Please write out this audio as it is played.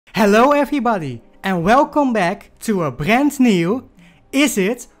Hello everybody and welcome back to a brand new Is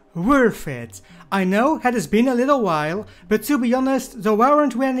It Worth It? I know it has been a little while, but to be honest there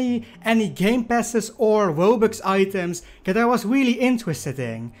weren't really any game passes or Robux items that I was really interested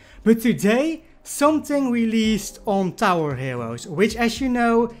in. But today something released on Tower Heroes, which as you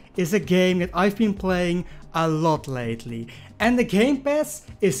know is a game that I've been playing a lot lately. And the game pass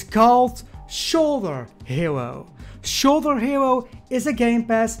is called Shoulder Hero. Shoulder Hero is a game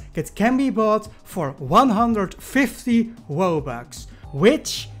pass that can be bought for 150 Robux,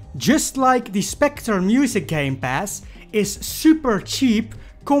 which, just like the Spectre Music Game Pass, is super cheap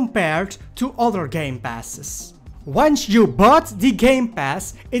compared to other game passes. Once you bought the game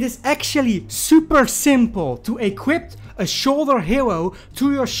pass, it is actually super simple to equip a Shoulder Hero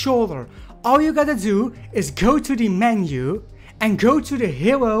to your shoulder. All you gotta do is go to the menu and go to the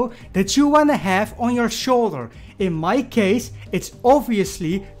hero that you wanna have on your shoulder. In my case, it's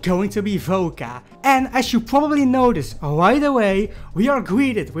obviously going to be Voka. And as you probably noticed right away, we are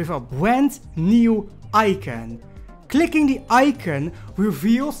greeted with a brand new icon. Clicking the icon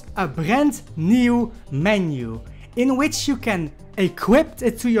reveals a brand new menu in which you can equip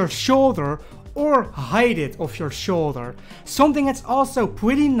it to your shoulder or hide it off your shoulder. Something that's also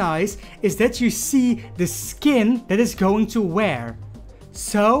pretty nice is that you see the skin that is going to wear.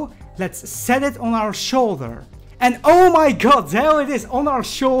 So let's set it on our shoulder. And oh my god, there it is on our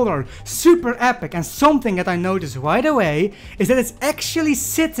shoulder. Super epic. And something that I noticed right away is that it's actually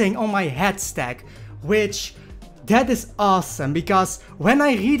sitting on my head stack, which that is awesome, because when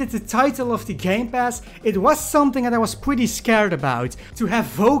I read the title of the Game Pass, it was something that I was pretty scared about. To have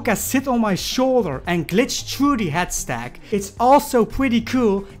Voka sit on my shoulder and glitch through the head stack. It's also pretty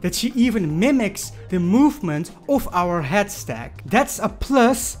cool that she even mimics the movement of our head stack. That's a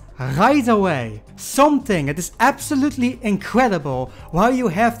plus right away. Something that is absolutely incredible while you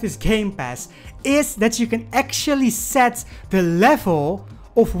have this Game Pass is that you can actually set the level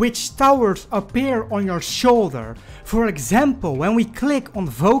of which towers appear on your shoulder. For example, when we click on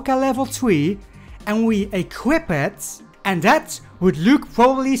Voka level 3 and we equip it, and that would look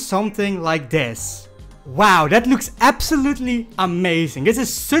probably something like this. Wow, that looks absolutely amazing. This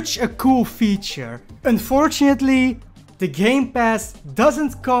is such a cool feature. Unfortunately, the Game Pass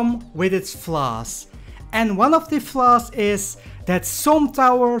doesn't come with its flaws. And one of the flaws is that some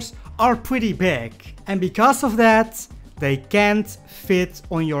towers are pretty big. And because of that, they can't fit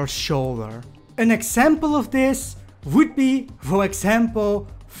on your shoulder. An example of this would be, for example,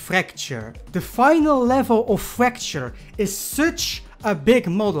 Fracture. The final level of Fracture is such a big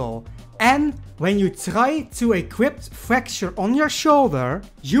model, and when you try to equip Fracture on your shoulder,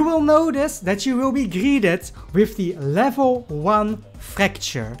 you will notice that you will be greeted with the level 1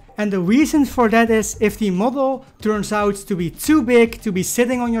 Fracture. And the reason for that is, if the model turns out to be too big to be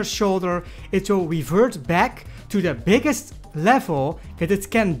sitting on your shoulder, it will revert back to the biggest level that it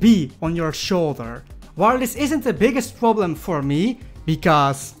can be on your shoulder. While this isn't the biggest problem for me,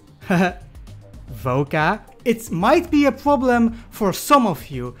 because Voka, it might be a problem for some of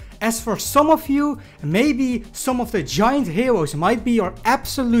you. As for some of you, maybe some of the giant heroes might be your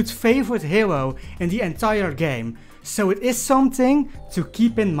absolute favorite hero in the entire game. So it is something to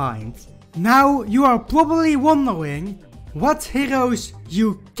keep in mind. Now you are probably wondering what heroes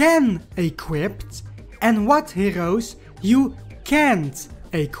you can equip and what heroes you can't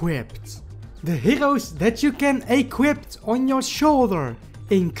equip. The heroes that you can equip on your shoulder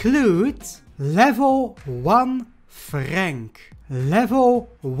include level 1 Frank, level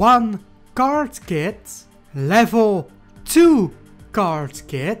 1 Card Kit, level 2 Card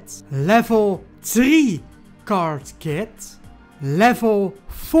Kit, level 3 Card Kit, level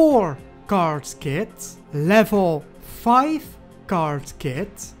 4 Card Kit, level 5 Card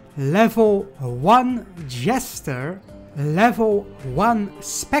Kit, level 1 Jester, level 1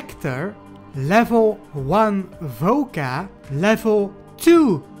 Spectre, level 1 Voka, level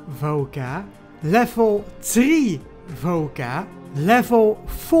 2 Voka, level 3 Voka, level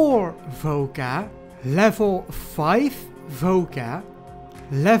 4 Voka, level 5 Voka,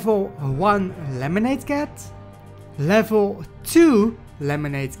 level 1 Lemonade Cat, level 2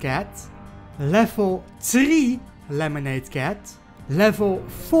 Lemonade Cat, level 3 Lemonade Cat, level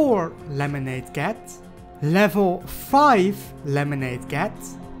 4 Lemonade Cat, level 5 Lemonade Cat,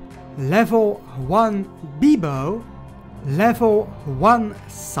 level 1 Bebo, level 1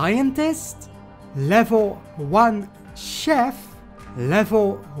 Scientist, level 1 Chef,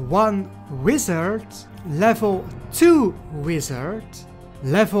 level 1 Wizard, level 2 Wizard,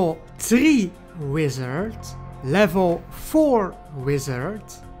 level 3 Wizard, level 4 Wizard,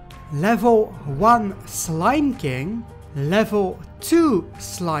 level 1 Slime King, level 2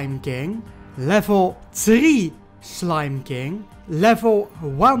 Slime King, level 3 Slime King, level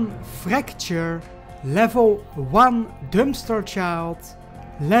 1 Fracture, level 1 Dumpster Child,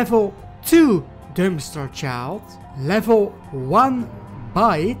 level 2 Dumpster Child, level 1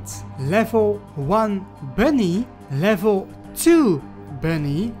 Bite, level 1 Bunny, level 2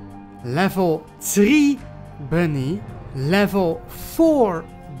 Bunny, level 3 Bunny, level 4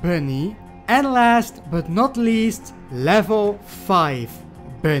 Bunny, and last but not least, level 5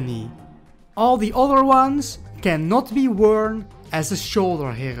 Bunny. All the other ones cannot be worn as a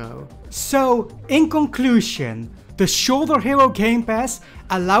shoulder hero. So, in conclusion, the Shoulder Hero Gamepass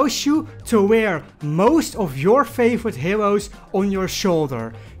allows you to wear most of your favorite heroes on your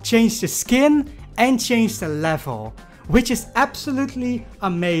shoulder, change the skin and change the level, which is absolutely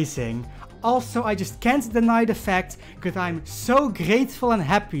amazing. Also, I just can't deny the fact that I'm so grateful and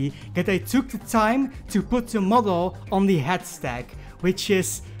happy that they took the time to put the model on the head stack, which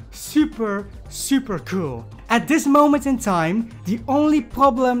is super cool. At this moment in time, the only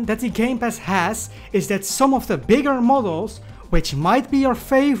problem that the Game Pass has is that some of the bigger models, which might be your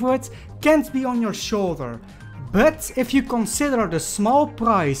favorite, can't be on your shoulder. But if you consider the small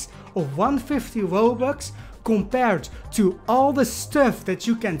price of 150 Robux compared to all the stuff that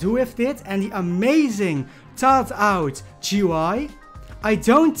you can do with it and the amazing thought out GUI, I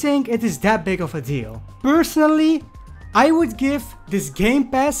don't think it is that big of a deal. Personally, I would give this Game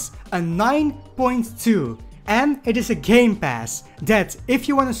Pass a 9.2, and it is a Game Pass that, if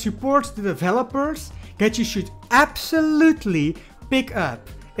you want to support the developers, that you should absolutely pick up.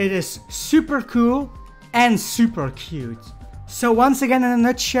 It is super cool and super cute. So once again, in a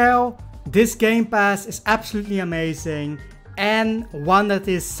nutshell, this Game Pass is absolutely amazing and one that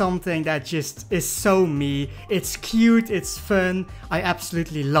is something that just is so me. It's cute, it's fun, I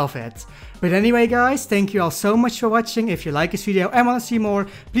absolutely love it. But anyway guys, thank you all so much for watching. If you like this video and want to see more,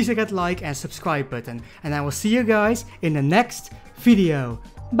 please hit that like and subscribe button. And I will see you guys in the next video.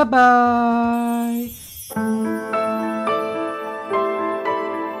 Bye bye!